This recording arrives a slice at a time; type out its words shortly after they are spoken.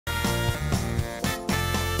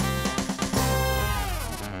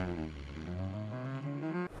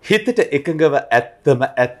හිතට එකඟව ඇත්තම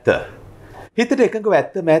ඇත්ත. හිතට එකඟව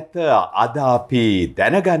ඇත්තම ඇත්ත අද අපි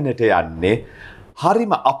දැනගන්නට යන්නේ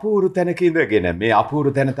හරිම අපූර්ව තැනක ඉඳගෙන මේ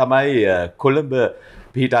අපූර්ව තැන තමයි කොළඹ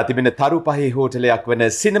පිහිටා තිබෙන තරු පහේ හෝටලයක් වන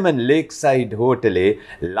සිනමන් ලේක්සයිඩ් හෝටලේ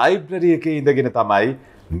ලයිබ්‍රරි එකේ ඉඳගෙන තමයි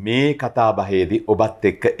මේ කතාබහේදී ඔබත්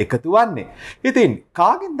එක්ක එකතු වන්නේ. ඉතින්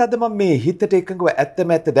කාගෙන්ද අද මම මේ හිතට එකඟව ඇත්තම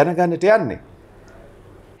ඇත්ත දැනගන්නට යන්නේ?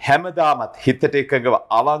 හැමදාමත් හිතට එකඟව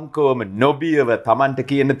අවංකවම නොබියව Tamanට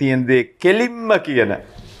කියන තියෙන දේ කෙලින්ම කියන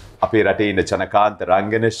අපේ රටේ ඉන්න ජනකාන්ත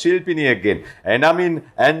රංගන ශිල්පිනියගෙන් එනමින්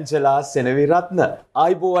ඇන්ජලා සෙනවිරත්න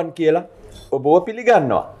ආයිබෝවන් කියලා ඔබව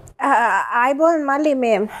පිළිගන්නවා. ආයිබෝවන් මල්ලි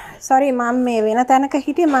මේ සෝරි මම මේ වෙන තැනක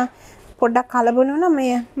හිටියේ මම පොඩ්ඩක් කලබල වුණා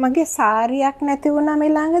මේ මගේ සාරියක් නැති වුණා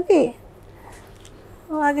මේ ළඟදී.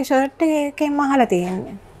 ඔයාගේ ෂර්ට් එකෙන් මහලා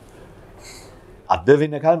තියෙන්නේ. අද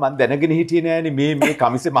වෙනකල් මම දැනගෙන හිටියේ නෑනේ මේ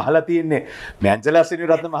කමිසේ මහලා තියෙන්නේ මැන්ජලා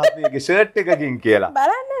සෙනවිරත්න මහත්මියගේ ෂර්ට් එකකින් කියලා.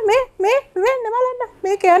 බලන්න මේ වෙන්න බලන්න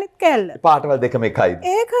මේක අනිත් කැල්ල. පාටවල් දෙකම එකයිද?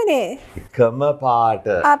 ඒකනේ. එකම පාට.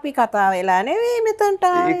 අපි කතා වෙලා නෙවෙයි මෙතනට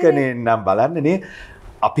ආවේ. ඒකනේ නම් බලන්නනේ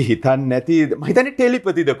අපි හිතන්නේ නැති මම හිතන්නේ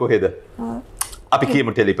ටෙලිපතිද කොහෙද? අපි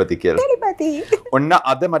කියමු ටෙලිපති කියලා. ටෙලිපති. ඔන්න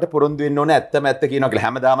අද මට පොරොන්දු වෙන්න ඕනේ ඇත්තම ඇත්ත කියනවා කියලා.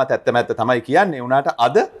 හැමදාමත් ඇත්තම ඇත්ත තමයි කියන්නේ. උනාට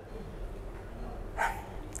අද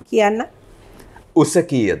කියන්න. උස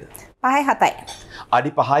කීයද? 5.7යි. අඩි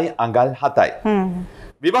 5යි අඟල් 7යි.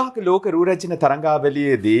 විවාහක ලෝක රූරචන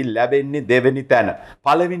තරංගාවලියේදී ලැබෙන්නේ දෙවෙනි තැන.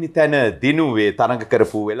 පළවෙනි තැන දිනුවේ තරඟ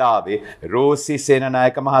කරපු වෙලාවේ රෝසි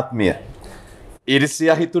සේනනායක මහත්මිය.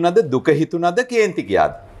 ඊර්ෂ්‍යා හිතුණද දුක හිතුණද කේන්ති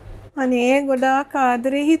ගියාද? අනේ ගොඩාක්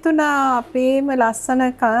ආදරේ හිතුණා අපේම ලස්සන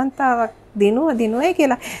කාන්තාවක් දිනුවේ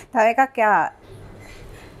කියලා. තව එකක් යා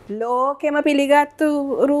ලෝකෙම පිළිගත්තු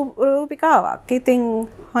රූපිකාවක්. ඉතින්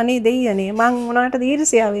අනේ දෙයියනේ මං මොනකට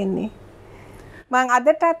ඊර්ෂ්‍යා වෙන්නේ. මං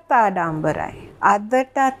අදටත් ආඩම්බරයි.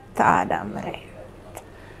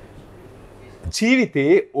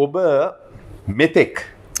 ජීවිතේ ඔබ මෙතෙක්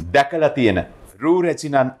දැකලා තියෙන රූ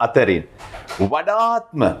රචනන් අතරින්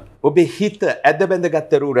වඩාත්ම ඔබේ හිත ඇද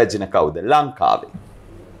බැඳගත්ත රූ රචන කවුද ලංකාවේ?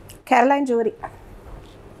 කැරලයින් ජූරි.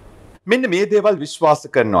 මෙන්න මේ දේවල් විශ්වාස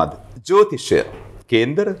කරනවද? ජ්‍යොතිෂය,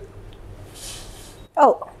 කේන්දර,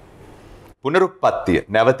 ඔව්. පුනරුත්පත්තිය,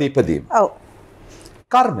 නැවත ඉපදීම, ඔව්.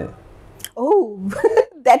 කර්මය, ඔව්.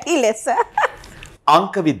 දැටි ලෙස.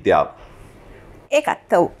 අංක විද්‍යාව,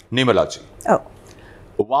 ඒකත් ඔව්. නියමොලොජි, ඔව්.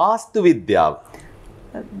 වාස්තු විද්‍යාව,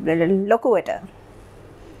 ලොකුවට.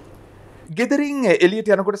 ගෙදරින් එළියට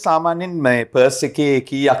යනකොට සාමාන්‍යයෙන් මේ පර්ස් එකේ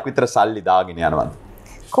කීයක් විතර සල්ලි දාගෙන යනවද?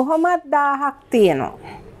 කොහොමද 1000ක්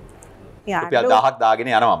තියෙනවා. රුපියල් 1000ක් දාගෙන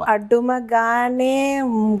යනවම. අඩුම ගානේ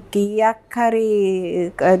කීයක් හරි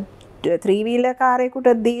ත්‍රී වීලර්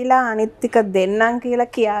කාරයෙකුට දීලා අනිත් ටික දෙන්නම්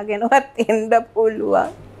කියලා කියාගෙනවත් එන්න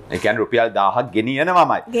පුළුවන්. ඒ කියන්නේ රුපියල් 1000ක්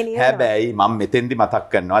ගෙනියනවමයි. හැබැයි මම මෙතෙන්දි මතක්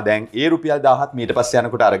කරනවා දැන් ඒ රුපියල් 1000ත් මීට පස්සේ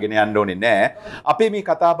යනකොට අරගෙන යන්න ඕනේ නෑ. අපේ මේ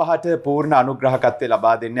කතා බහට පූර්ණ අනුග්‍රහකත්වය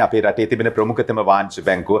ලබා දෙන්නේ අපේ රටේ තිබෙන ප්‍රමුඛතම වාණිජ්‍ය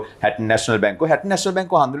බැංකුව හැටන් නැෂනල් බැංකුව. හැටන් නැෂනල්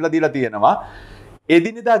බැංකුව හඳුන්වලා දීලා තියෙනවා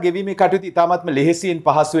එදිනෙදා ගෙවීමේ කටයුතු ඉතාමත්ම ලෙහෙසියෙන්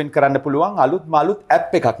පහසුවෙන් කරන්න පුළුවන් අලුත්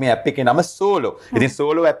ඇප් එකක්. මේ ඇප් එකේ නම සෝලෝ. ඉතින්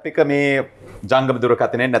සෝලෝ ඇප් එක මේ ජංගම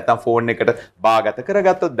දුරකථනයෙන් නැත්නම් ෆෝන් එකට බාගත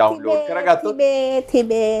කරගත්තොත් ඩවුන්ලෝඩ් කරගත්තොත්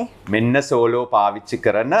තිබේ මෙන්න සෝලෝ පාවිච්චි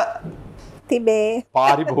කරන තිබේ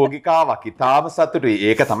පාරිභෝගිකාවක්. ඉතාම සතුටුයි.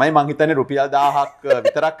 ඒක තමයි මං හිතන්නේ රුපියල් 1000ක්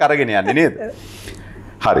විතරක් අරගෙන යන්නේ නේද?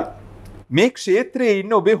 හරි. මේ ක්ෂේත්‍රයේ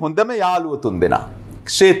ඉන්න ඔබේ හොඳම යාළුවෝ තුන්දෙනා.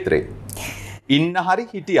 ක්ෂේත්‍රයේ ඉන්න හරි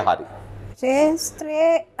හිටිය හරි.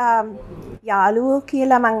 ශේස්ත්‍රයේ යාළුවෝ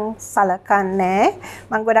කියලා මං සලකන්නේ.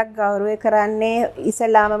 මං ගොඩක් ගෞරවය කරන්නේ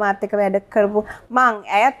ඉස්සෙල්ලාම මාත් එක්ක වැඩ කරපු මං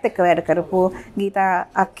ඇයත් එක්ක වැඩ කරපු ගීතා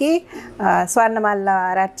අක්කි, ස්වර්ණමල්ලා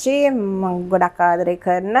ආරච්චි මං ගොඩක් ආදරය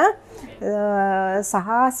කරන සහ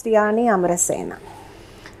ශ්‍රියානි අමරසේන.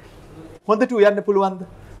 හොඳට උයන්න පුළුවන්ද?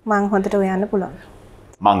 මං හොඳට උයන්න පුළුවන්.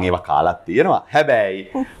 මං ඒවා කාලක් තියෙනවා. හැබැයි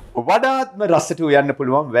වඩාත්ම රසට උයන්න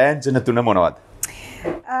පුළුවන් වෑංජන තුන මොනවද?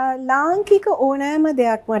 ලාංකික ඕනෑම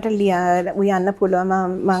දෙයක් මට උයන්න පුළුවන්.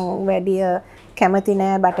 මං වැඩිය කැමති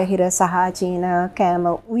නෑ බටහිර සහ චීන කෑම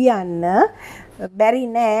උයන්න. බැරි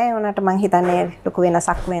නෑ. උනට මං හිතන්නේ ලොකු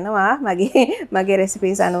වෙනසක් වෙනවා මගේ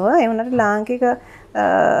රෙසිපීස් අනුව. ඒ වුණාට ලාංකික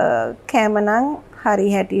කෑම නම් හරි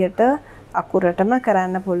හැටියට අකුරටම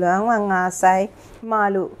කරන්න පුළුවන්. මං ආසයි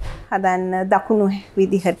මාළු හදන්න දකුණු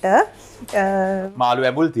විදිහට. මාළු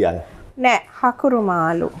ඇඹුල් තියලා නෑ හකුරු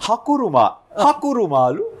මාළු. හකුරු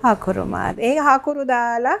මාළු. ඒක හකුරු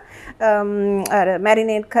දාලා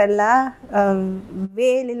මැරිනේට් කරලා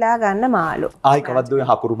වේලිලා ගන්න මාළු. ආයි කවද්ද ඔය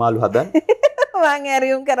හකුරු මාළු හදන්නේ? මං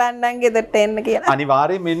ඇරියුම් කරන්නම් ගෙදරට එන්න කියලා.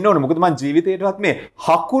 අනිවාර්යයෙන්ම එන්න ඕන. මොකද මං ජීවිතේටවත් මේ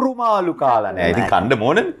හකුරු මාළු කාලා නැහැ. ඉතින් කන්න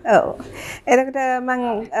ඕනනේ. ඔව්. එතකොට මං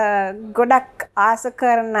ගොඩක් ආස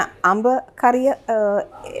කරන අඹ කරිය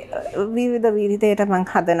විවිධ විදිහට මං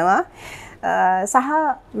හදනවා. සහ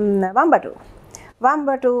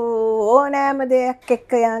වම්බටු ඕනෑම දෙයක්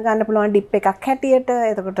එක්ක ගන්න පුළුවන් ඩිප් එකක් හැටියට,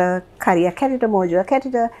 එතකොට කරියක් හැටියට, මෝජුවක්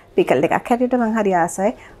හැටියට, පිකල් එකක් හැටියට මං හරි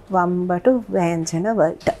ආසයි වම්බටු ව්‍යංජන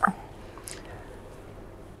වලට.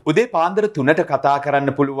 උදේ පාන්දර 3ට කතා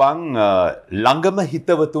කරන්න පුළුවන් ළඟම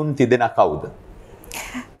හිතවතුන් තිදෙනා කවුද?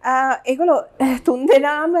 ඒගොල්ලෝ 3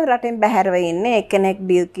 දෙනාම රටෙන් බැහැරව ඉන්නේ. එක්කෙනෙක්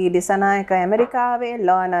ඩිල්කී දිසානායක ඇමරිකාවේ,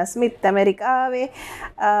 ලෝනා ස්මිත් ඇමරිකාවේ.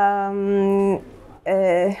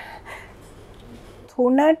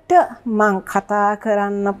 තුනට මං කතා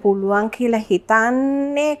කරන්න පුළුවන් කියලා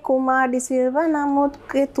හිතන්නේ කුමාර් ඩිසිල්වා, නමුත්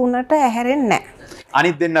ඒ තුනට ඇහැරෙන්නේ නැහැ.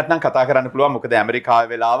 අනිත් දෙන්නත් නම් කතා කරන්න පුළුවන්. මොකද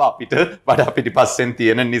ඇමරිකාවේ වෙලාව අපිට වඩා පිටිපස්සෙන්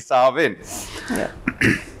තියෙන නිසාවෙන්.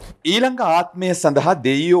 ඊළඟ ආත්මය සඳහා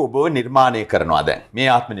දෙයියෝ ඔබව නිර්මාණය කරනවා දැන්. මේ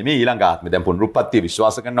ආත්ම නෙමෙයි ඊළඟ ආත්මය. දැන් පුනරුත්පත්තිය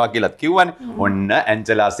විශ්වාස කරනවා කියලාත් කිව්වනේ. ඔන්න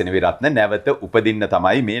ඇන්ජලා සෙනවිරත්න නැවත උපදින්න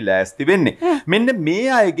තමයි මේ ලෑස්ති වෙන්නේ. මෙන්න මේ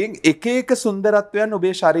අයගෙන් එක එක සුන්දරත්වයන්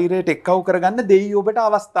ඔබේ ශරීරයට එක්කව කරගන්න දෙයියෝ ඔබට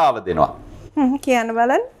අවස්ථාව දෙනවා. කියන්න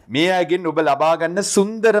බලන්න. මේ අයගෙන් ඔබ ලබා ගන්න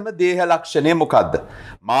සුන්දරම දේහ ලක්ෂණය මොකද්ද?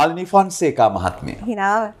 මාල්නි ෆොන්සේකා මහත්මිය.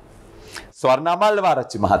 හිනාව. ස්වර්ණාමල්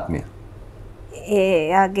වාරච්චි මහත්මිය.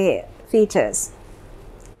 එයාගේ ෆීචර්ස්.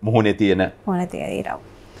 මුහුණේ තියෙන ඉරව.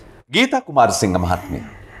 ගීතා කුමාරසිංහ මහත්මිය.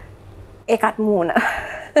 ඒකත් මූණ.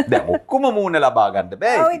 දැන් ඔක්කොම මූණ ලබා ගන්න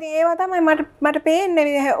බෑ. ඔව් ඉතින් ඒවා තමයි මට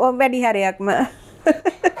පේන්නේ වැඩි හරියක්ම.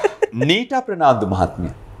 නීතා ප්‍රනාන්දු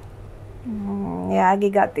මහත්මිය.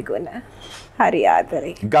 එයාගේ ගතිගුණ හරි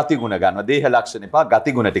ආදරේ. ගතිගුණ ගන්නවා. දේහ ලක්ෂණ එපා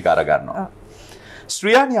ගතිගුණ ටික අර ගන්නවා.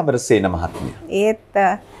 ශ්‍රියානි අමරසේන මහත්මිය. ඒත්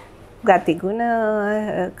ගතිගුණ,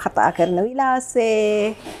 කතා කරන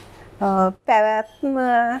විලාසේ, පැවැත්ම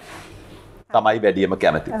තමයි වැඩියම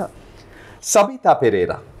කැමති. සබිතා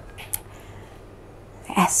පෙරේරා.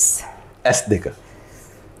 S2.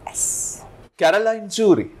 කැරලයින්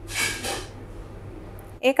ජූරි.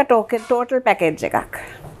 ඒක ටෝටල් පැකේජ් එකක්.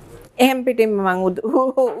 එහෙම් පිටින්ම මං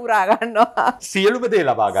උරා ගන්නවා. සියලුම දේ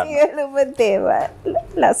ලබා ගන්නවා. සියලුම දේවල්.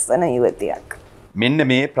 ලස්සන යුවතියක්. මෙන්න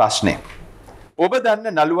මේ ප්‍රශ්නේ. ඔබ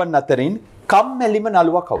දන්න නළුවන් අතරින් කම්මැලිම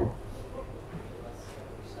නළුවා කවුද?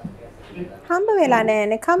 හම්බ වෙලා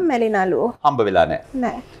නෑනේ කම්මැලි නළුවෝ. හම්බ වෙලා නෑ.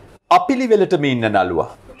 නෑ. අපිලිවෙලටම ඉන්න නළුවා.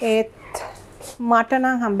 ඒත් මට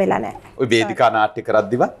නම් හම්බෙලා නෑ. ඔය වේදිකා නාට්‍ය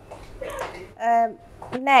කරද්දිවත්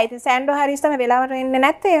නෑ. ඉතින් සෑන්ඩෝ හැරිස් තමයි වෙලාවට එන්නේ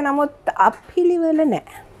නැත්තේ. නමුත් අපිලිවෙල නෑ.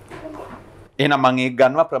 එහෙනම් මම ඒක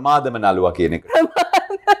ගන්නවා ප්‍රමාදම නළුවා කියන එක.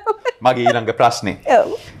 මගේ ඊළඟ ප්‍රශ්නේ. ඔව්.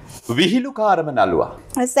 විහිළුකාරම නළුවා.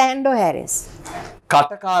 සෑන්ඩෝ හැරිස්.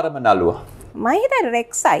 කටකාරම නළුවා. මම හිතන්නේ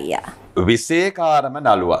රෙක්ස් අයියා. විශේෂකාරම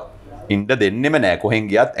නළුවා. ඉන්න දෙන්නෙම නෑ. කොහෙන්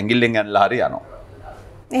ගියත් ඇඟිල්ලෙන් ඇනලා හරි යනවා.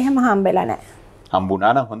 එහෙම හම්බෙලා නෑ.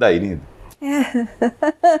 හම්බුණා නම් හොඳයි නේද?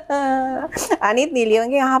 අනිත්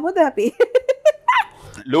නිලියන්ගේ අහමුද අපි?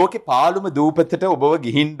 ලෝකේ පාළුම දූපතට ඔබව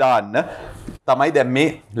ගිහින් දාන්න තමයි දැන් මේ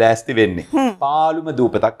ලෑස්ති වෙන්නේ. පාළුම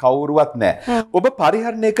දූපතක් කවුරුවත් නැහැ. ඔබ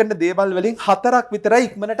පරිහරණය කරන දේවල් වලින් 4ක් විතරයි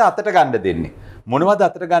ඉක්මනට අතට ගන්න දෙන්නේ. මොනවද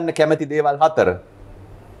අතට ගන්න කැමති දේවල් 4?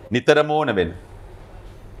 නිතරම ඕන වෙන.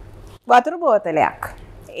 වතුර බෝතලයක්.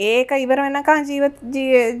 ඒක ඉවර වෙනකන්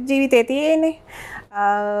ජීවිතේ තියෙන්නේ.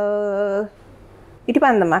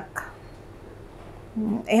 ඉටිපන්දමක්.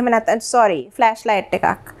 එහෙම නැත්නම් ෆ්ලෑෂ් ලයිට්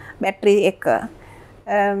එකක්. බැටරි එක.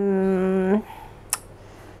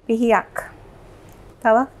 පිහියක්.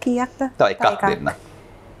 තව කීයක්ද? තව එකක් දෙන්න.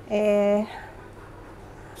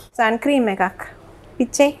 සන් ක්‍රීම් එකක්.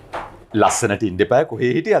 පිච්චේ. ලස්සනට ඉන්න එපා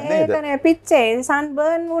කොහේ හිටියත් නේද? ඒක නේ පිච්චේ. සන්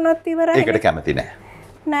බර්න් වුණොත් ඉවරයි. ඒකට කැමති නෑ.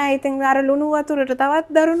 නෑ ඉතින් අර ලුණු වතුරට තවත්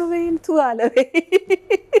දරුණු වෙයින් තුවාල වෙයි.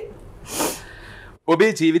 ඔබේ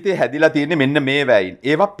ජීවිතේ හැදිලා තියෙන්නේ මෙන්න මේ වැයින්.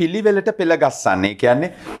 ඒවා පිළිවෙලට පෙළ ගස්සන්නේ.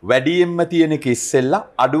 කියන්නේ වැඩියෙන්ම තියෙන එක ඉස්සෙල්ලා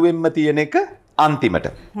අඩුවෙන්ම තියෙන එක අන්තිමට.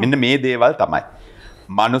 මෙන්න මේ දේවල් තමයි.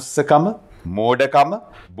 මනුස්සකම, මෝඩකම,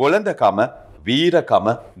 බොළඳකම, වීරකම,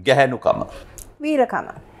 ගැහැණුකම. වීරකම.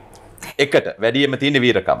 එකට වැඩියෙන්ම තියෙන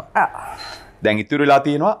වීරකම. දැන් ඉතුරු වෙලා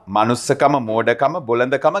තියෙනවා මනුස්සකම, මෝඩකම,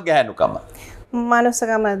 බොළඳකම, ගැහැණුකම.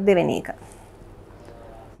 මනුස්සකම දෙවෙනි එක.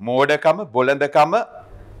 මෝඩකම, බොළඳකම,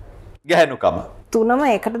 ගැහැණුකම. තුනම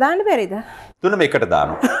එකට දාන්න බැරිද? තුනම එකට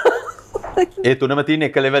දානවා. ඒ තුනම තියෙන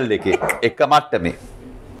එක ලෙවල් එකේ එක මට්ටමේ.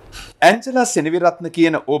 ඇන්ජලා සෙනවිරත්න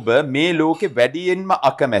කියන ඔබ මේ ලෝකේ වැඩියෙන්ම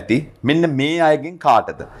අකමැති මෙන්න මේ අයගෙන්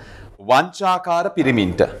කාටද? වංචාකාර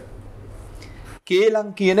පිරිමින්ට, කේලම්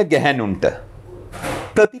කියන ගැහැණුන්ට,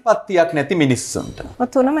 ප්‍රතිපත්තියක් නැති මිනිස්සුන්ට.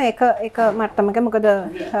 තුනම එක මට්ටමක. මොකද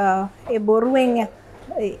ඒ බොරුවෙන්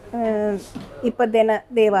ඉපදෙන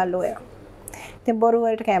දේවල් ඔය. ඉතින් බොරු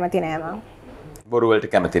වලට කැමති නෑ මම. බොරු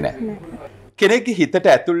වලට කැමති නෑ. කෙනෙක්ගේ හිතට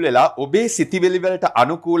ඇතුල් වෙලා ඔබේ සිතිවිලි වලට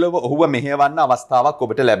අනුකූලව ඔහුව මෙහෙයවන්න අවස්ථාවක්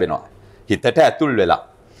ඔබට ලැබෙනවා. හිතට ඇතුල් වෙලා.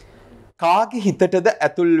 කාගේ හිතටද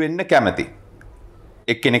ඇතුල් වෙන්න කැමති?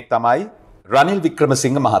 එක්කෙනෙක් තමයි රනිල්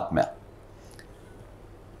වික්‍රමසිංහ මහත්මයා.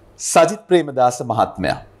 සජිත් ප්‍රේමදාස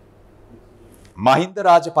මහත්මයා. මහින්ද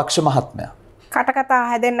රාජපක්ෂ මහත්මයා. කටකතා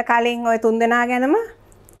හැදෙන්න කලින් ওই තුන්දෙනා ගැනම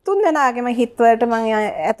තුන්දෙනාගේම හිතවලට මම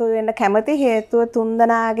ඇතුල් වෙන්න කැමති හේතුව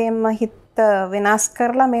තුන්දෙනාගේම හිත වෙනස්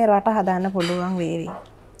කරලා මේ රට හදන්න පුළුවන් වේවි.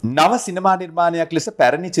 නව සිනමා නිර්මාණයක් ලෙස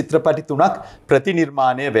පැරණි චිත්‍රපටි 3ක්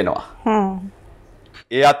ප්‍රතිනිර්මාණය වෙනවා.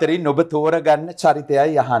 ඒ අතරින් ඔබ තෝරගන්න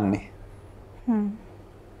චරිතයයි අහන්නේ.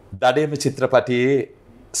 දඩේම චිත්‍රපටියේ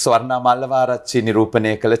ස්වර්ණා මල්ලවාරච්චි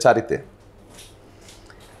නිරූපණය කළ චරිතය.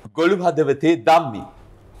 ගොළු හදවතේ ධම්මි.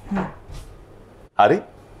 හරි.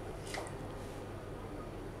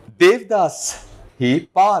 දේවදාස් හි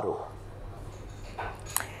පාරෝ.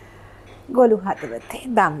 ගොළු හදවතේ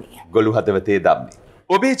ධම්මි. ගොළු හදවතේ ධම්මි.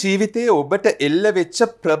 ඔබේ ජීවිතයේ ඔබට එල්ල වෙච්ච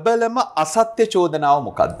ප්‍රබලම අසත්‍ය චෝදනාව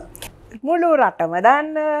මොකද්ද? මුළු රටම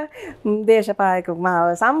දන්න දේශපාලකව මාව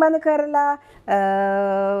සම්බන්ධ කරලා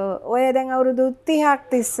ඔය දැන් අවුරුදු 30ක්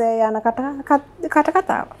තිස්සේ යන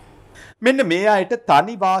කතාව. මෙන්න මේ අයට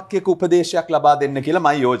තනි වාක්‍යයක උපදේශයක් ලබා දෙන්න කියලා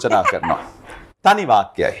මම යෝජනා කරනවා. තනි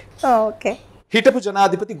වාක්‍යයයි. ඕකේ. හිටපු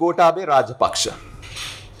ජනාධිපති ගෝඨාභය රාජපක්ෂ.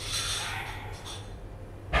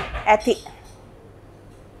 ඇති.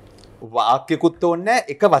 වාක්‍යකුත් ඕනේ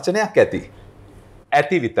එක වචනයක් ඇති.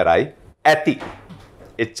 ඇති විතරයි. ඇති.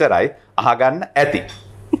 එච්චරයි අහගන්න ඇති.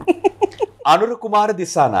 අනුර කුමාර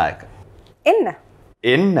දිසානායක.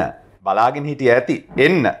 එන්න බලාගෙන හිටිය ඇති.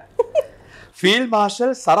 එන්න. Field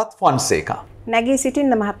marshal Sarath Fonseka. නැගී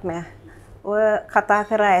සිටින්න මහත්මයා. ඔය කතා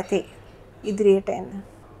කරා ඇති. ඉදිරියට එන්න.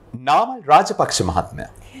 නාමල් රාජපක්ෂ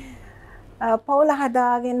මහත්මයා. පවුල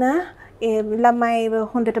හදාගෙන ඒ ළමයි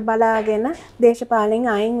හොඳට බලාගෙන දේශපාලෙන්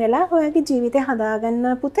අයින් වෙලා ඔයාගේ ජීවිතය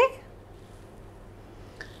හදාගන්න පුතේ.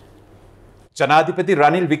 ජනාධිපති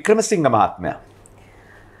රනිල් වික්‍රමසිංහ මහත්මයා.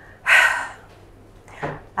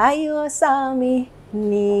 අයියෝ සාමි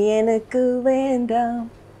நீ எனக்கு வேண்டாம்.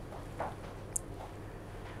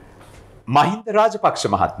 මහින්ද රාජපක්ෂ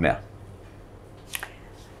මහත්මයා.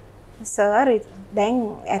 සර් දැන්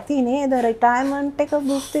ඇති නේද රිටයර්මන්ට් එක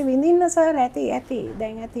භුක්ති විඳින්න සර් ඇති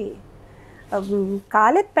දැන් ඇති.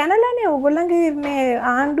 කාලෙත් පැනලානේ ඔයගොල්ලන්ගේ මේ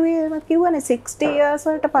ආණ්ඩුවේම කිව්වනේ 60 years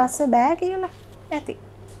වලට පස්සේ බෑ කියලා. ඇති.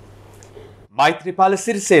 මෛත්‍රීපාල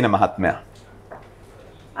සිරිසේන මහත්මයා.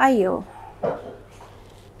 අයියෝ.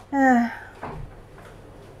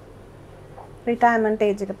 රිටයර්මන්ට්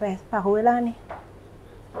ඒජ් එක පහුවෙලානේ.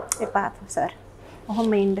 එපා සර්.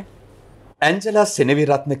 ඔහොම ඉන්න. ඇන්ජලා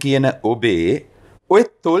සෙනවිරත්න කියන ඔබේ ඔය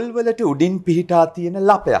තොල්වලට උඩින් පිහිටා තියෙන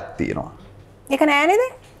ලපයක් තියෙනවා. ඒක නෑ නේද?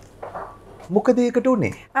 මොකද ඒකට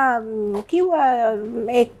උනේ? කිව්වා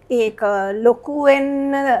ඒක ලොකු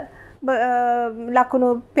වෙන්න ලකුණු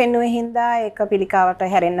පෙන්වුවේ හින්දා ඒක පිළිකාවට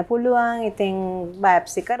හැරෙන්න පුළුවන්. ඉතින්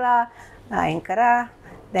බයොප්සි කරා, අයින් කරා.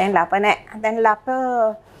 දැන් ලප නෑ. දැන් ලප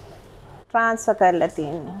ට්‍රාන්ස්ෆර් කරලා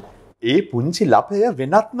තියෙනවා. ඒ පුංචි ලපය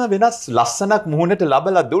වෙනත්ම වෙනස් ලස්සනක් මුහුණට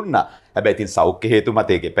ලබලා දුන්නා. හැබැයි ඉතින් සෞඛ්‍ය හේතු මත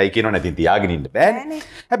ඒක එපයි කියනවා නැතිනම් තියාගෙන ඉන්න බෑනේ.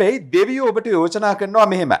 හැබැයි දෙවියෝ ඔබට යෝජනා කරනවා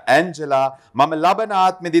මෙහෙම. ඇන්ජලා මම ලබන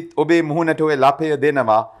ආත්මෙදිත් ඔබේ මුහුණට ඔය ලපය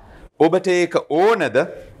දෙනවා. ඔබට ඒක ඕනද?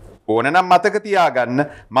 ඕන නම් මතක තියාගන්න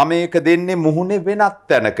මම ඒක දෙන්නේ මුහුණේ වෙනත්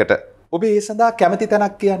තැනකට. ඔබ ඒ සඳහා කැමති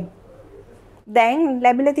තැනක් කියන්න. දැන්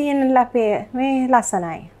ලැබිලා තියෙන ලපය මේ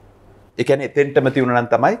ලස්සනයි. ඒ කියන්නේ එතෙන්ටම තියුණා නම්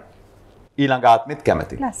තමයි ඊළඟ ආත්මෙත්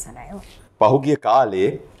කැමති. ලස්සනයි. පහුගිය කාලේ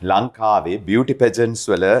ලංකාවේ බියුටි පැජන්ට්ස්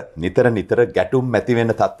වල නිතර ගැටුම් ඇති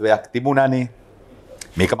වෙන තත්වයක් තිබුණානේ.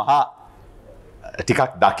 මේක මහා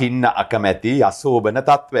ටිකක් දකින්න අකමැති අශෝභන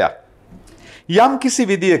තත්වයක්. යම් කිසි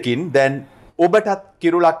විදියකින් දැන් ඔබටත්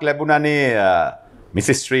කිරුලක් ලැබුණානේ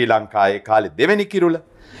මිසිස් ශ්‍රී ලංකාවේ කාලේ දෙවෙනි කිරුල.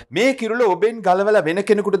 මේ කිරුල ඔබෙන් ගලවලා වෙන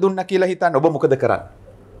කෙනෙකුට දුන්නා කියලා හිතන්න ඔබ මොකද කරන්නේ?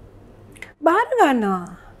 බාර ගන්නවා.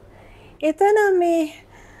 එතන මේ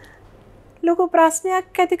ලොකු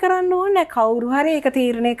ප්‍රශ්නයක් ඇති කරන්න ඕනේ කවුරු හරි ඒක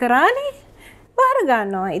තීරණය කරානේ. බාර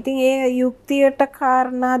ගන්නවා. ඉතින් ඒ යුක්තියට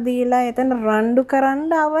කාරණා දීලා එතන රණ්ඩු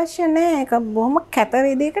කරන්න අවශ්‍ය නැහැ. ඒක බොහොම කැත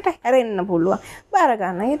විදිහකට හැරෙන්න පුළුවන්. බාර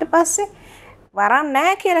ගන්න. ඊට පස්සේ වරම්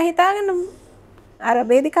නැහැ කියලා හිතාගෙන අර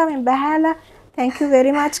වේදිකාවෙන් බහැලා thank you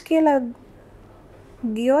very much කියලා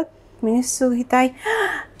ගියොත් මිනිස්සු හිතයි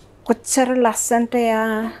කොච්චර ලස්සනට යා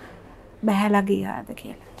බහැලා ගියාද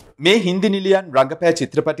කියලා. මේ හින්දි නිලියන් රංගපෑ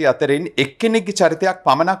චිත්‍රපටි අතරින් එක්කෙනෙක්ගේ චරිතයක්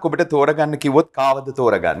පමණක් ඔබට තෝරගන්න කිව්වොත් කාවද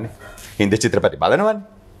තෝරගන්නේ? හින්දි චිත්‍රපටි බලනවනේ.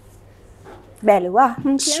 බැලුවා.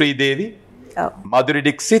 ශ්‍රීදේවි, ඔව්. Madhuri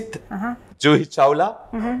Dixit, Juhi Chawla,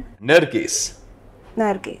 Nargis.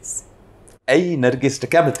 Nargis. ඇයි නර්ගිස්ට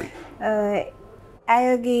කැමති?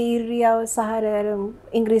 ඇයගේ ඉරියව් සහ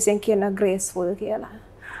ඉංග්‍රීසියෙන් කියන ග්‍රේස්ෆුල් කියලා.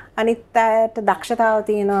 අනිත් අයට දක්ෂතාව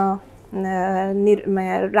තියෙනවා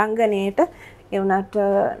රංගනයට. ඒ වුණාට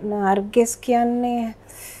නර්ගිස් කියන්නේ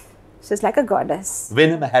she's like a goddess.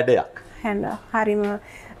 වෙනම හැඩයක්. හරිම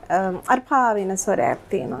අර්පා වෙන ස්වරයක්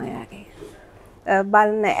තියෙනවා එයාගේ.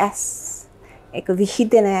 බලන ඇස් ඒක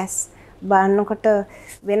විහිදෙන ඇස් බලනකොට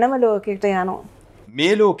වෙනම ලෝකයකට යනවා.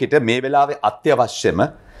 මේ ලෝකෙට මේ වෙලාවේ අත්‍යවශ්‍යම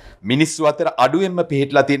මිනිස්සු අතර අඩුවෙන්ම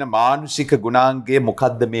පිහිටලා තියෙන මානුෂික ගුණාංගය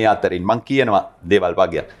මොකද්ද මේ අතරින්? මං කියනවා දේවල්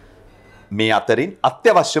වගේක්. මේ අතරින්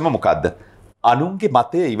අත්‍යවශ්‍යම මොකද්ද? අනුන්ගේ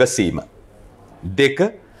මතය ඉවසීම. 2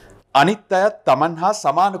 අනිත් අයත් Taman හා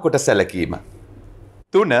සමාන කොට සැලකීම.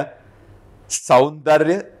 3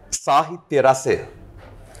 සෞන්දර්ය සාහිත්‍ය රසය.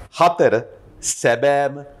 4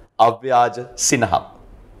 සැබෑම අව්‍යාජ සිනහව.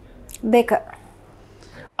 2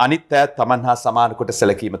 අනිත් අයත් Taman හා සමාන කොට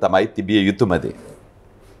සැලකීම තමයි තිබිය යුතුම දේ.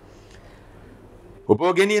 ඔබ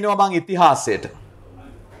ගෙනියනවා මං ඉතිහාසයට.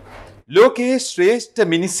 ලෝකයේ ශ්‍රේෂ්ඨ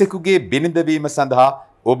මිනිසෙකුගේ බිරිඳවීම සඳහා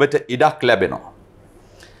ඔබට ඉඩක් ලැබෙනවා.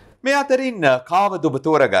 මේ අතරින් කාවද ඔබ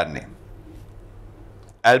තෝරගන්නේ?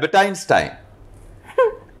 Albert Einstein,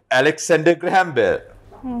 Alexander ග්‍රැහම් bell,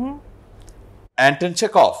 Anton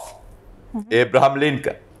චෙකෝව්, Abraham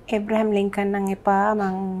Lincoln. Abraham ග්ලින්කන් නම් එපා.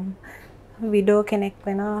 මං විඩෝ කෙනෙක්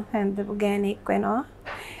වෙනවා, හැන්දපු ගෑණෙක් වෙනවා.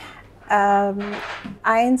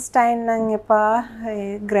 අයින්ස්ටයින් නම් එපා.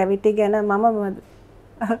 ග්‍රැවිටි ගැන මම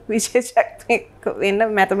විශේෂඥයෙක් වෙන්න,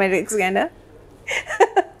 මැතමැටික්ස් ගැන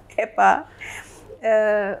එපා.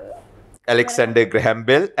 Alexander ග්‍රැහම්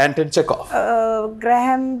bell, Anton චෙකෝව්.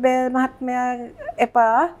 ග්‍රැහම් බෙල් මහත්මයා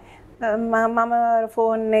එපා. මම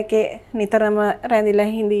ෆෝන් එකේ නිතරම රැඳිලා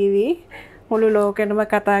හිඳීවි. මුළු ලෝකෙටම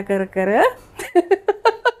කතා කර කර.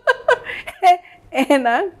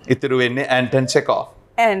 එහෙනම් ඉතුරු වෙන්නේ ඇන්ටන් චෙකෝව්.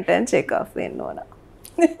 ඇන්ටන් චෙකෝව් වෙන්න ඕන.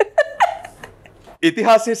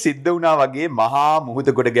 ඉතිහාසයේ සිද්ධ වුණා වගේ මහා මුහුද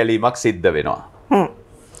ගොඩ ගැලීමක් සිද්ධ වෙනවා.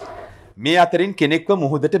 මේ අතරින් කෙනෙක්ව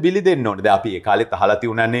මුහුදට බිලි දෙන්න ඕනේ. දැන් අපි ඒ කාලෙත් අහලා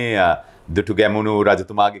තියුණානේ දුටු ගැමුණු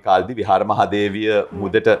රජතුමාගේ කාලෙදි විහාර මහදේවිය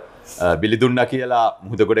මුහුදට බිලි දුන්නා කියලා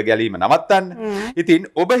මුහුද ගොඩ ගැලීම නවත්තන්න. ඉතින්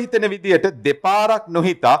ඔබ හිතන විදියට දෙපාරක්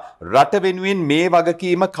නොහිතා රට වෙනුවෙන් මේ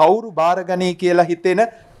වගකීම කවුරු බාරගනී කියලා හිතෙන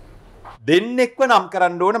දෙන්නෙක්ව නම්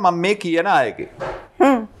කරන්න ඕන මම මේ කියන අයගේ.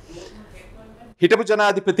 හිටපු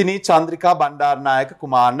ජනාධිපතිනි චන්ද්‍රිකා බණ්ඩාරනායක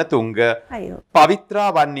කුමාරතුංග, පවිත්‍රා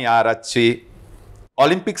වන්නිආරච්චි,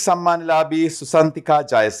 ඔලිම්පික් සම්මානලාභී සුසන්තිකා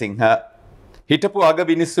ජයසිංහ, හිටපු අග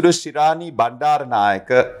විනිසුරු ශිරානි බණ්ඩාරනායක,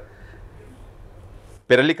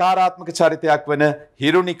 පෙරලිකාරාත්මක චරිතයක් වන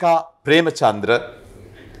හිරුනිකා ප්‍රේමචන්ද්‍ර,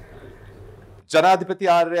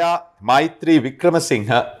 ජනාධිපති ආර්යා මෛත්‍රී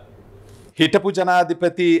වික්‍රමසිංහ, හිටපු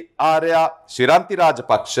ජනාධිපති ආර්යා ශිරන්ති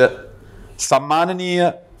රාජපක්ෂ,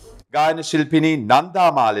 සම්මානනීය ගායන ශිල්පිනී නන්දා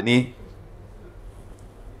මාලිනී,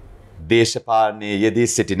 දේශපාලනයේ යෙදී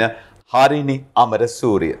සිටින හරිනි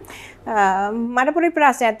අමරසූරිය. මට පොඩි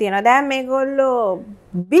ප්‍රශ්නයක් තියෙනවා. දැන් මේගොල්ලෝ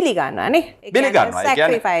බිලි ගන්නවානේ. බිලි ගන්නවා. ඒ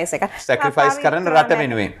කියන්නේ සැක්‍රිෆයිස් කරන රට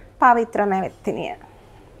වෙනුවෙන්. පවිත්‍ර මැවැත්තිනිය.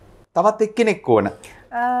 තවත් එක්කෙනෙක් ඕන.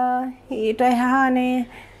 ඊට එහානේ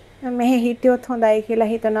මෙහෙ හිටියොත් හොඳයි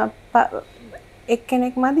කියලා හිතන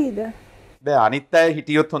එක්කෙනෙක් මදීද? බෑ, අනිත් අය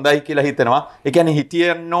හිටියොත් හොඳයි කියලා හිතනවා. ඒ කියන්නේ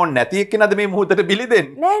හිටියන්න ඕන නැති එක්කෙනාද මේ මොහොතට බිලි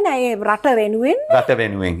දෙන්නේ? නෑ නෑ, ඒ රට වෙනුවෙන්. රට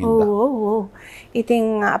වෙනුවෙන් හින්දා. ඔව්. ඉතින්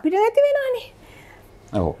අපිට නැති වෙනවනේ.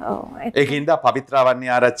 ඔව්. ඒකින්ද පවිත්‍රා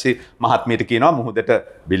වන්නිආරච්චි මහත්මියට කියනවා මුහුදට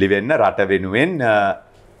බිලි වෙන්න රට වෙනුවෙන්,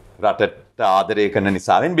 රටට ආදරය කරන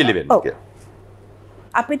නිසාවෙන් බිලි වෙන්න කියලා.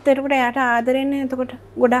 අපිත් එතකොට යට ආදරෙන්නේ එතකොට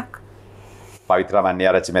ගොඩක්. පවිත්‍රා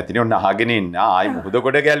වන්නිආරච්චි මැතිණිය ඔන්න අහගෙන ඉන්න. ආයි මුහුද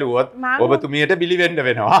ගොඩ ගැලුවොත් ඔබතුමියට බිලි වෙන්න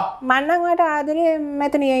වෙනවා. මම නම් ඔයාලට ආදරේ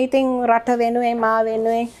මැතිණිය. ඉතින් රට වෙනුවෙන් මා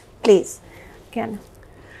වෙනුවෙන් ප්ලීස් කියන්න.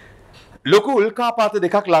 ලොකු උල්කාපාත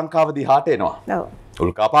දෙකක් ලංකාව දිහාට එනවා. ඔව්.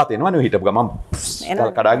 උල්කාපාත එනවනේ හිටපු ගමන්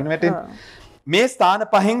කඩාගෙන වැටෙන්නේ. මේ ස්ථාන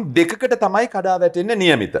පහෙන් දෙකකට තමයි කඩා වැටෙන්න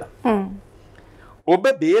નિયમિત. ඔබ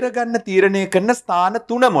බේරගන්න තීරණය කරන ස්ථාන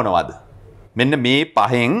 3 මොනවද? මෙන්න මේ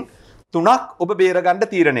පහෙන් 3ක් ඔබ බේරගන්න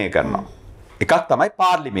තීරණය කරනවා. එකක් තමයි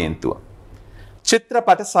පාර්ලිමේන්තුව,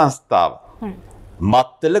 චිත්‍රපට සංස්ථාව,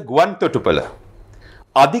 මත්තල ගුවන් තොටුපළ,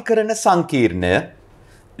 අධිකරණ සංකීර්ණය,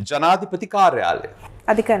 ජනාධිපති කාර්යාලය.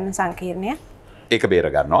 අධිකරණ සංකීර්ණය ඒක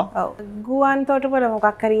බේර ගන්නවා. ඔව්. ගුවන් තොටුපළ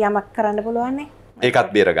මොකක් හරි යමක් කරන්න පුළුවන් නේ.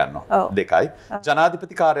 ඒකත් බේර ගන්නවා. දෙකයි.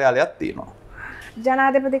 ජනාධිපති කාර්යාලයක් තියෙනවා.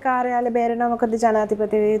 ජනාධිපති කාර්යාලය බේරෙනවා. මොකද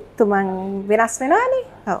ජනාධිපතිතුමන් වෙනස් වෙනවානේ.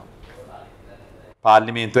 ඔව්.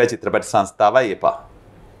 පාර්ලිමේන්තුවේ චිත්‍රපට සංස්ථාවයි එපා.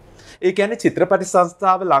 ඒ කියන්නේ චිත්‍රපට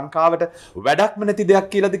සංස්ථාව ලංකාවට වැඩක්ම නැති දෙයක්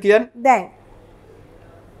කියලාද කියන්නේ? දැන්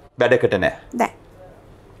වැඩකට නෑ. දැන්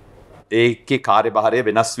ඒකේ කාර්යභාරය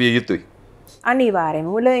වෙනස් විය යුතුයි. අනිවාර්යයෙන්ම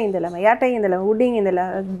මුල ඉඳලම යට ඉඳලම උඩින් ඉඳලා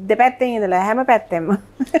දෙපැත්තෙන් ඉඳලා හැම පැත්තෙම.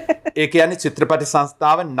 ඒ කියන්නේ චිත්‍රපට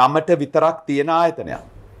සංස්ථාව නමට විතරක් තියෙන ආයතනයක්.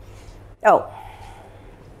 ඔව්.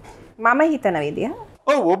 මම හිතන විදිය.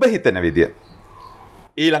 ඔව් ඔබ හිතන විදිය.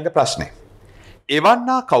 ඊළඟ ප්‍රශ්නේ.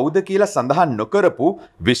 එවන්නා කවුද කියලා සඳහන් නොකරපු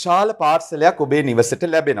විශාල පාර්සලයක් ඔබේ නිවසට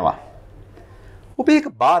ලැබෙනවා. ඔබ ඒක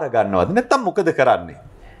බාර ගන්නවද නැත්නම් මොකද කරන්නේ?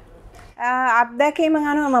 අත්දැකීම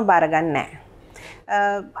අනුව මම බාර ගන්නෑ.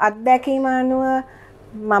 අත්දැකීම අනුව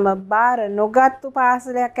මම බාර නොගත්තු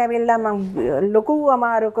පාසලයක් ඇවිල්ලා මම ලොකු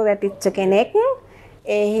අමාරුවක වැටිච්ච කෙනෙක්.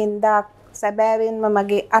 ඒ හින්දා සැබෑවෙන්ම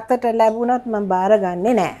මගේ අතට ලැබුණොත් මම බාර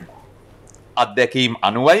ගන්නේ නෑ. අත්දැකීම්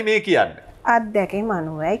අනුවයි මේ කියන්නේ. අත්දැකීම්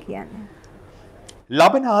අනුවයි කියන්නේ.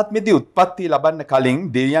 ලබන ආත්මෙදී උත්පත්ති ලබන්න කලින්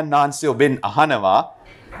දෙවියන් වහන්සේ ඔබෙන් අහනවා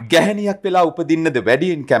ගැහණියක් වෙලා උපදින්නද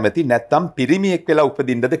වැඩියෙන් කැමති නැත්නම් පිරිමියෙක් වෙලා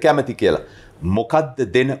උපදින්නද කැමති කියලා. මොකද්ද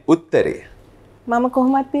දෙන උත්තරේ? මම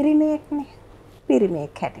කොහොමත් පිරිමියෙක්නේ.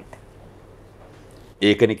 පිරිමියෙක් හැටියට.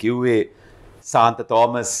 ඒකනේ කිව්වේ සාන්ත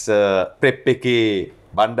තෝමස් ප්‍රෙප් එකේ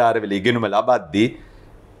බණ්ඩාරවල ඉගෙනුම ලබද්දී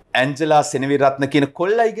ඇන්ජලා සෙනවිරත්න කියන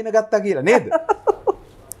කොල්ලා ඉගෙන ගත්තා කියලා නේද?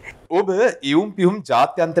 ඔබ ඉවුම් පියුම්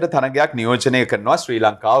ජාත්‍යන්තර තරගයක් නියෝජනය කරනවා ශ්‍රී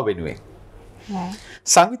ලංකාව වෙනුවෙන්.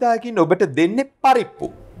 සංවිධායකින් ඔබට දෙන්නේ පරිප්පු.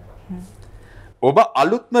 ඔබ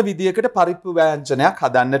අලුත්ම විදියකට පරිප්පු ව්‍යංජනයක්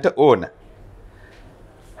හදන්නට ඕන.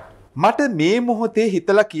 මට මේ මොහොතේ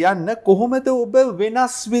හිතලා කියන්න කොහොමද ඔබ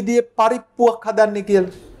වෙනස් විදියේ පරිප්පුවක් හදන්නේ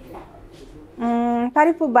කියලා?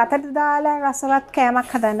 පරිප්පු බතට දාලා රසවත්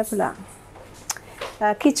කෑමක් හදන්න පුළුවන්.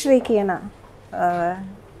 කිච්රි කියන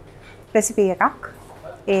රෙසිපි එකක්.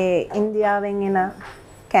 ඒ ඉන්දියාවෙන් එන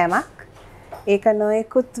කෑමක්. ඒක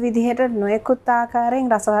නොයෙකුත් විදිහට නොයෙකුත්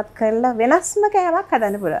ආකාරයෙන් රසවත් කරලා වෙනස්ම කෑමක්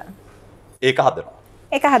හදන්න පුළුවන්. ඒක හදනවා.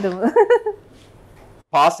 ඒක හදමු.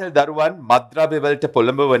 පාසල් දරුවන් මත්ද්‍රව්‍ය වලට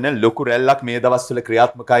පොළඹවන ලොකු රැල්ලක් මේ දවස්වල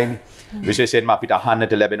ක්‍රියාත්මකයිනේ. විශේෂයෙන්ම අපිට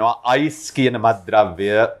අහන්නට ලැබෙනවා අයිස් කියන මත්ද්‍රව්‍ය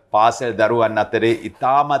පාසල් දරුවන් අතරේ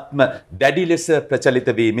ඉතාමත්ම දැඩි ලෙස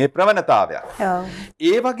ප්‍රචලිත වීමේ ප්‍රවණතාවයක්.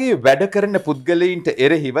 ඒ වගේ වැඩ කරන පුද්ගලයින්ට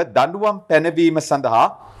එරෙහිව දඬුවම් පැනවීම සඳහා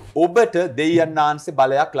ඔබට දෙවියන් වහන්සේ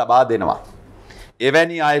බලයක් ලබා දෙනවා.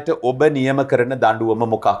 එවැනි අයට ඔබ නියම කරන දඬුවම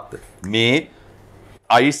මොකක්ද? මේ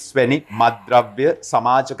අයිස් වැනි මත්ද්‍රව්‍ය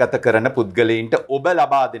සමාජගත කරන පුද්ගලයින්ට ඔබ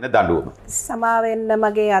ලබා දෙන දඬුවම. සමාවෙන්න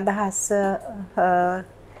මගේ අදහස්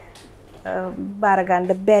බාරගන්න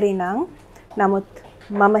බැරි නම් නමුත්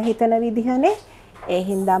මම හිතන විදිහනේ ඒ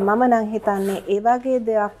හින්දා මම නම් හිතන්නේ ඒ වගේ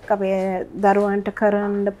දෙයක් අපේ දරුවන්ට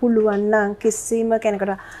කරන්න පුළුවන් නම් කිසිම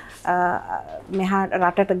කෙනෙකුට මෙහා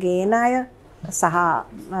රටට ගේන අය සහ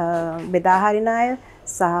බෙදා හරින අය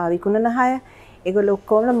සහ විකුණන අය ඒගොල්ලෝ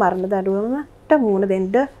ඔක්කොම මරණ දඬුවමට මුහුණ දෙන්න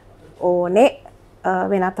ඕනේ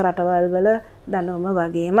වෙනත් රටවල් වල දඬුවම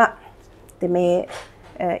වගේම. ඉතින් මේ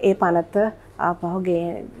ඒ පනත ආපහු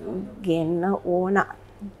ගේන්න ඕන.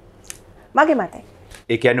 මගේ මතයි.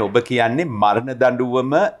 ඒ කියන්නේ ඔබ කියන්නේ මරණ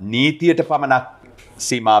දඬුවම නීතියට පමණක්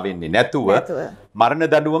සීමා වෙන්නේ නැතුව මරණ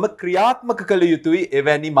දඬුවම ක්‍රියාත්මක කළ යුතුයි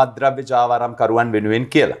එවැනි මත්ද්‍රව්‍ය ජාවාරම්කරුවන් වෙනුවෙන්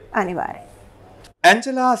කියලා. අනිවාර්යයෙන්.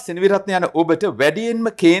 ඇන්ජලා සෙනවිරත්න යන ඔබට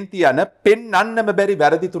වැඩියෙන්ම කේන්ති යන පෙන්වන්නම බැරි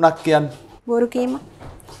වැරදි තුනක් කියන්න. බොරු කීම,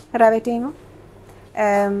 රැවටීම,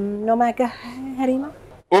 නොමග හැරීම.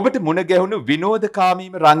 ඔබට මුණ ගැහුණු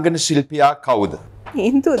විනෝදකාමීම රංගන ශිල්පියා කවුද?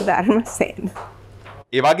 හින්දු ධර්මසේන.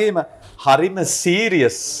 ඒ වගේම හරිම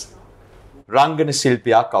සීරියස් රංගන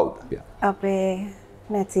ශිල්පියා කවුද? අපේ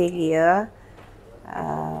නැති ගිය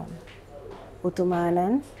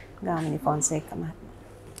උතුමාණන් ගාමිණී ෆොන්සේකා මහත්මයා.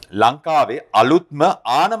 ලංකාවේ අලුත්ම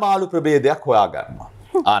ආනමාලු ප්‍රභේදයක් හොයාගන්නවා.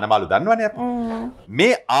 ආනමාලු දන්නවනේ අපි.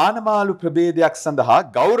 මේ ආනමාලු ප්‍රභේදයක් සඳහා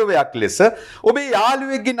ගෞරවයක් ලෙස ඔබේ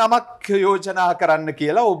යාළුවෙක්ගේ නමක් යෝජනා කරන්න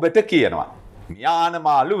කියලා ඔබට කියනවා. මේ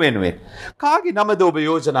ආනමාලු වෙනුවෙන්. කාගේ නමද ඔබ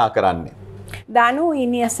යෝජනා කරන්නේ? දනු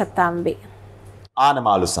ඉනිය සතම්බේ.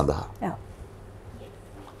 ආනමාලු සඳහා.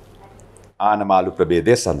 ආනමාලු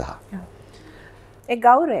ප්‍රභේදය සඳහා. ඒ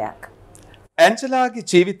ගෞරවයක්. ඇන්ජලාගේ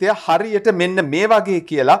ජීවිතය හරියට මෙන්න මේ වගේ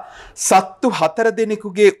කියලා සත්තු 4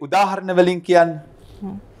 දෙනෙකුගේ උදාහරණ වලින් කියන්න.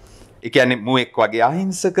 ඒ කියන්නේ මුවෙක් වගේ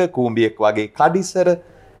අහිංසක, කූඹියෙක් වගේ කඩිසර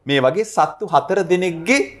මේ වගේ සත්තු 4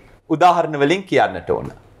 දෙනෙක්ගේ උදාහරණ වලින් කියන්නට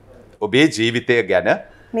ඕන. ඔබේ ජීවිතය ගැන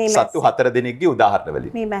සත්තු 4 දෙනෙක්ගේ උදාහරණ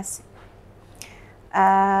වලින්. මීමැස්සෙක්.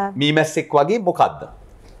 මීමැස්සෙක් වගේ මොකද්ද?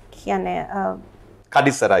 කියන්නේ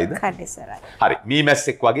කඩිසරයිද? කඩිසරයි. හරි.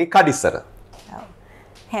 මීමැස්සෙක් වගේ කඩිසර.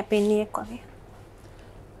 හැපින්නියෙක් වගේ.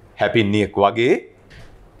 හැපින්නියෙක් වගේ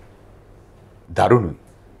දරුණුයි.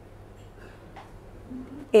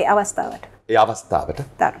 ඒ අවස්ථාවට. ඒ අවස්ථාවට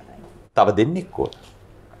දරුණුයි. තව දෙන්නෙක් ඕන.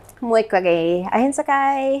 මුවෙක් වගේ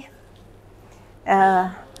අහිංසකයි.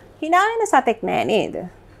 hina වෙන සතෙක් නෑ නේද?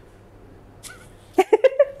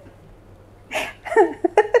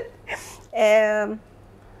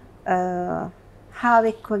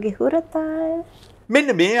 හාවෙක් වගේ හුරතල්.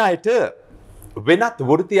 මෙන්න මේ අයට වෙනත්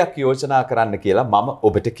වෘත්තියක් යෝජනා කරන්න කියලා මම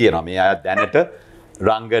ඔබට කියනවා. මේ අය දැනට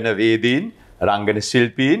රංගන වේදීන්, රංගන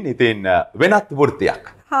ශිල්පීන්, ඉතින් වෙනත් වෘත්තියක්.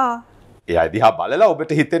 හා. ඒ අය දිහා බලලා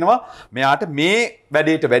ඔබට හිතෙනවා මෙයාට මේ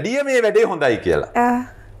වැඩේට වැඩිය මේ වැඩේ හොඳයි කියලා.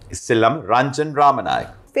 ඉස්සෙල්ලම රංජන් රාමනායක.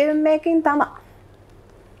 ෆිල්ම් මේකින් තමයි.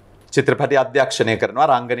 චිත්‍රපටි අධ්‍යක්ෂණය කරනවා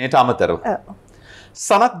රංගනයට අමතරව.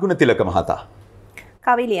 සනත් ගුණතිලක මහතා.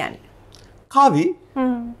 කවි ලියන්න. කවි?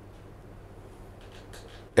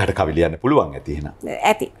 එයාට කවි ලියන්න පුළුවන් ඇති එහෙනම්.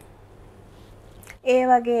 ඇති. ඒ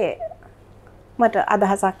වගේ මට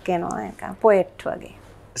අදහසක් එනවා එක පොයට් වගේ.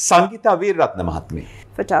 සංගීතා වීරරත්න මහත්මිය.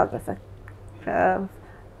 ෆොටෝග්‍රැෆර්.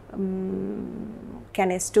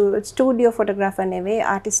 කියන්නේ ස්ටුඩියෝ ෆොටෝග්‍රැෆර් නෙවෙයි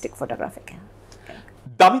ආටිස්ටික් ෆොටෝග්‍රැෆර් කෙනෙක්.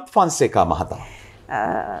 දමිත් ෆොන්සේකා මහතා.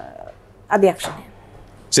 අධ්‍යක්ෂණය.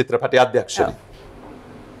 චිත්‍රපටි අධ්‍යක්ෂණය.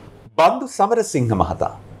 බන්දු සමරසිංහ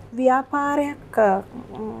මහතා. ව්‍යාපාරයක්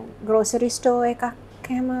ග්‍රෝසරි ස්ටෝර් එකක්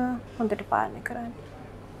එහෙම හොඳට පාලනය කරන්නේ.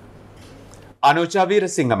 අනුජා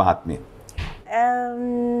වීරසිංහ මහත්මිය.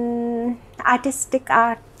 ආටිස්ටික්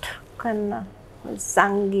ආර්ට් කරන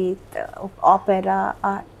සංගීත ඔපෙරා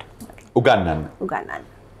ආර්ට් උගන්වන්න.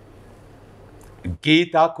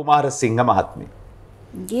 ගීතා කුමාරසිංහ මහත්මිය.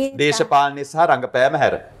 දේශපාලනය සහ රංගපෑම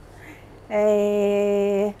හැර.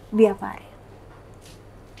 ව්‍යාපාරය.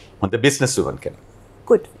 හොඳ බිස්නස් වුවන් කෙනෙක්.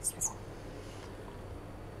 good business.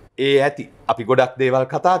 ඒ ඇති අපි ගොඩක් දේවල්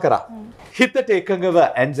කතා කරා. හිතට එකඟව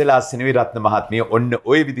ඇන්ජලා සෙනවිරත්න මහත්මිය ඔන්න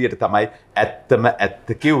ওই විදියට තමයි ඇත්තම ඇත්ත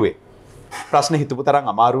කිව්වේ. ප්‍රශ්න හිතපු තරම්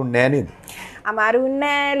අමාරු නෑ නේද? අමාරු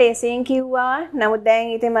නෑ, ලේසියෙන් කිව්වා. නමුත්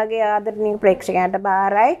දැන් ඉතින් මගේ ආදරණීය ප්‍රේක්ෂකයන්ට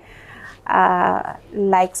බාරයි.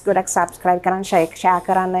 ලයික්ස් ගොඩක් සබ්ස්ක්‍රයිබ් කරන්න, ෂෙයා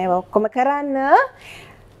කරන්න, ඒවා ඔක්කොම කරන්න.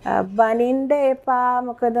 බනින්න එපා,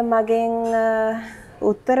 මොකද මගෙන්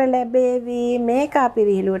උත්තර ලැබේවි. මේක අපි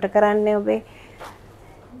විහිළුවට කරන්නේ ඔබේ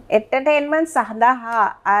එන්ටර්ටේන්මන්ට් සඳහා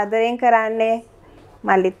ආදරෙන් කරන්නේ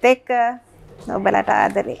මල්ලිත් එක්ක ඔබලට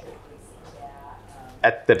ආදරේ.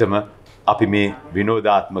 ඇත්තටම අපි මේ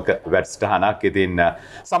විනෝදාත්මක වැඩසටහනක් ඉතින්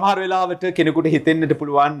සමහර වෙලාවට කෙනෙකුට හිතෙන්නට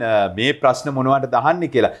පුළුවන් මේ ප්‍රශ්න මොනවටද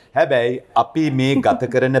අහන්නේ කියලා. හැබැයි අපි මේ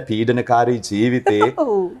ගත කරන පීඩනකාරී ජීවිතේ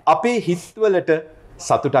අපේ හිත්වලට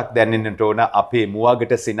සතුටක් දැනෙන්නට ඕන, අපේ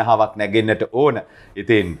මුවගට සිනහාවක් නැගෙන්නට ඕන.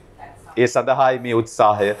 ඉතින් ඒ සඳහායි මේ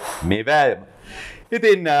උත්සාහය, මේ වෑයම.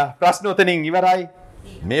 ඉතින් ප්‍රශ්න උතනින් ඉවරයි.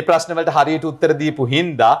 මේ ප්‍රශ්න වලට හරියට උත්තර දීපු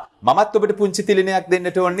හින්දා මමත් ඔබට පුංචි තිලිනයක්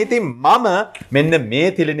දෙන්නට ඕන. ඉතින් මම මෙන්න මේ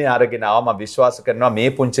තිලිනය අරගෙන ආවා. මම විශ්වාස කරනවා මේ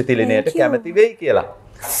පුංචි තිලිනයට කැමති වෙයි කියලා.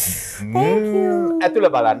 ඇතුළ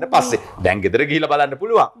බලන්න පස්සේ. දැන් ගෙදර ගිහිල්ලා බලන්න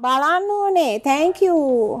පුළුවන්. බලන්න ඕනේ. thank you.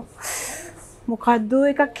 මොකද්ද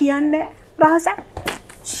එකක් කියන්නේ රහසක්?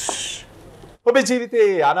 ඔබේ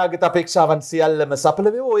ජීවිතයේ අනාගත අපේක්ෂාවන් සියල්ලම සඵල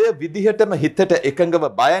වේ. ඔය විදිහටම හිතට එකඟව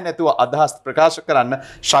බය නැතුව අදහස් ප්‍රකාශ කරන්න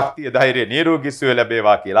ශක්තිය, ධෛර්යය, නිරෝගී සුවය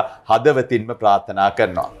ලැබේවා කියලා හදවතින්ම ප්‍රාර්ථනා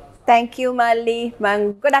කරනවා. thank you මල්ලි. මං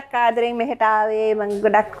ගොඩක් ආදරෙන් මෙහෙට ආවේ. මං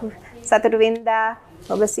ගොඩක් සතුටු වෙන්දා.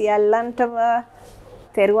 ඔබ සියල්ලන්ටම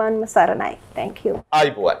තෙරුවන්ම සරණයි. thank you.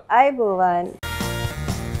 ආයිබෝවන්. ආයිබෝවන්.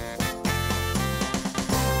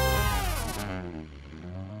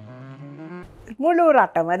 මුළු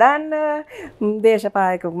රටම දන්න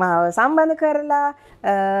දේශපාලක මාව සම්බන්ධ කරලා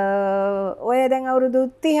ඔය දැන් අවුරුදු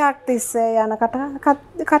 30ක් තිස්සේ යන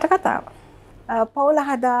කතාව. පවුල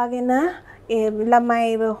හදාගෙන ඒ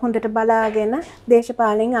ළමයිව හොඳට බලාගෙන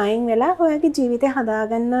දේශපාලෙන් අයින් වෙලා ඔයගේ ජීවිතය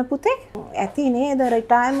හදාගන්න පුතේ. ඇති නේද?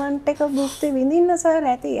 රිටයර්මන්ට් එක භුක්ති විඳින්න සර්.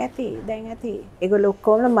 ඇති. දැන් ඇති. ඒගොල්ලෝ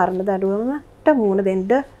ඔක්කොම මරණ දඬුවමට මුහුණ දෙන්න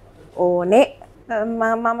ඕනේ.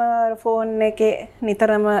 මම ෆෝන් එකේ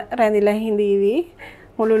නිතරම රැඳිලා හිඳීවි.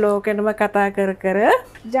 මුළු ලෝකෙටම කතා කර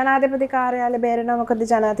ජනාධිපති කාර්යාලය බේරෙනවා. මොකද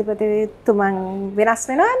ජනාධිපතිතුමන් වෙනස්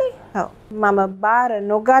වෙනවානේ. ඔව්. මම බාර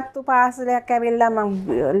නොගත්තු පාසලයක් ඇවිල්ලා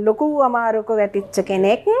මම ලොකු අමාරුවක වැටිච්ච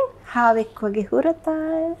කෙනෙක්. හාවෙක් වගේ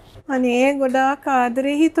හුරතල්. අනේ ගොඩාක්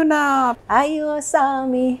ආදරේ හිතුණා. අයියෝ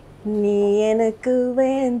සාමි, නී එනකු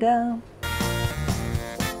වෙන්දම්.